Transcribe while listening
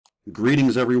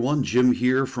Greetings, everyone. Jim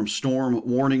here from Storm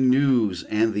Warning News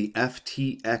and the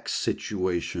FTX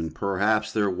situation.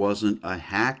 Perhaps there wasn't a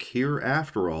hack here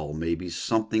after all. Maybe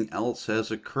something else has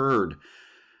occurred.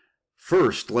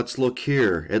 First, let's look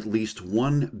here. At least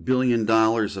 $1 billion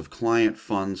of client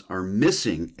funds are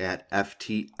missing at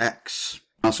FTX.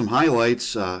 Now, some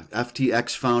highlights.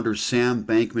 FTX founder Sam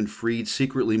Bankman-Fried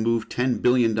secretly moved $10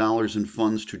 billion in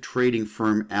funds to trading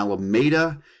firm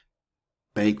Alameda.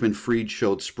 Bankman-Fried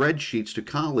showed spreadsheets to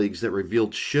colleagues that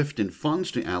revealed shift in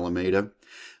funds to Alameda.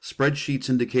 Spreadsheets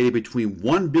indicated between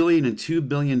 $1 billion and $2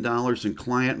 billion in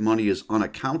client money is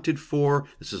unaccounted for.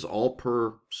 This is all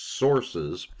per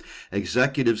sources.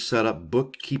 Executives set up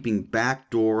bookkeeping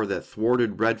backdoor that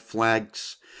thwarted red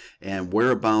flags, and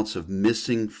whereabouts of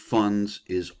missing funds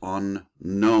is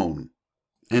unknown.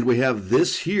 And we have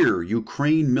this here.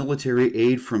 Ukraine military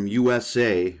aid from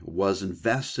USA was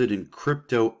invested in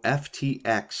crypto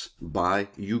FTX by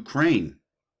Ukraine.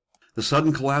 The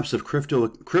sudden collapse of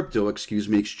crypto exchange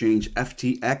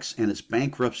FTX and its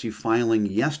bankruptcy filing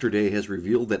yesterday has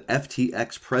revealed that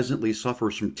FTX presently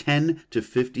suffers from $10 to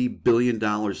 $50 billion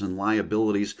in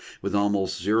liabilities with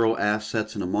almost zero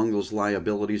assets, and among those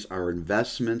liabilities are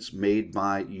investments made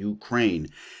by Ukraine.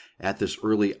 At this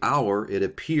early hour, it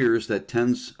appears that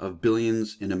tens of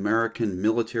billions in American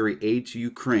military aid to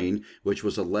Ukraine, which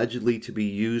was allegedly to be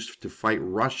used to fight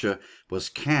Russia, was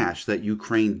cash that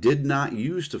Ukraine did not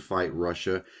use to fight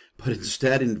Russia, but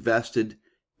instead invested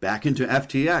back into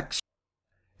FTX.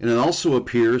 And it also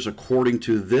appears, according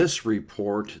to this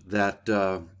report, that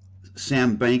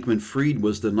Sam Bankman-Fried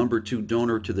was the #2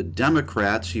 donor to the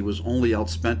Democrats. He was only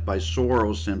outspent by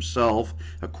Soros himself,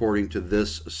 according to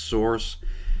this source.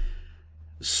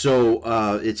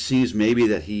 So it seems maybe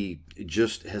that he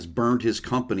just has burned his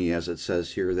company, as it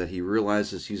says here, that he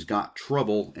realizes he's got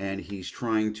trouble and he's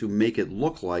trying to make it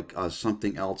look like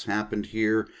something else happened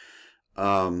here.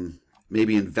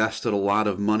 Maybe invested a lot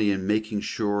of money in making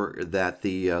sure that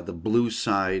the blue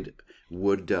side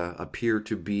would appear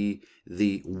to be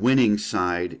the winning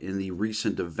side in the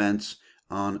recent events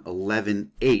on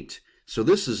 11/8. So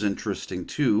this is interesting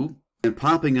too. And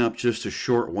popping up just a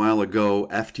short while ago,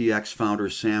 FTX founder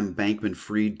Sam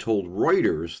Bankman-Fried told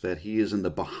Reuters that he is in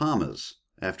the Bahamas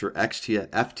after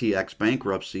FTX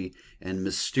bankruptcy and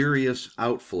mysterious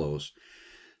outflows.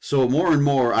 So more and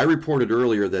more, I reported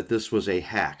earlier that this was a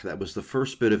hack. That was the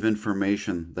first bit of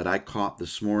information that I caught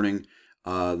this morning.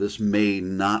 This may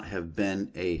not have been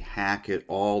a hack at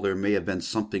all. There may have been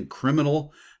something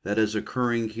criminal that is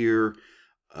occurring here.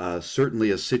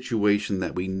 Certainly a situation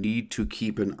that we need to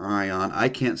keep an eye on. I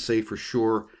can't say for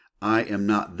sure. I am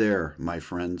not there, my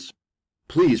friends.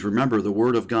 Please remember the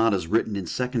word of God is written in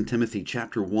 2 Timothy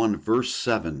chapter 1, verse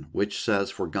 7, which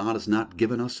says, "For God has not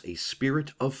given us a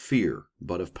spirit of fear,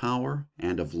 but of power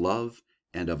and of love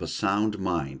and of a sound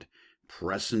mind."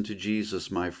 Press into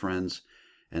Jesus, my friends,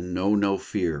 and know no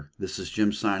fear. This is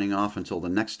Jim signing off. Until the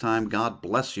next time, God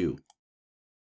bless you.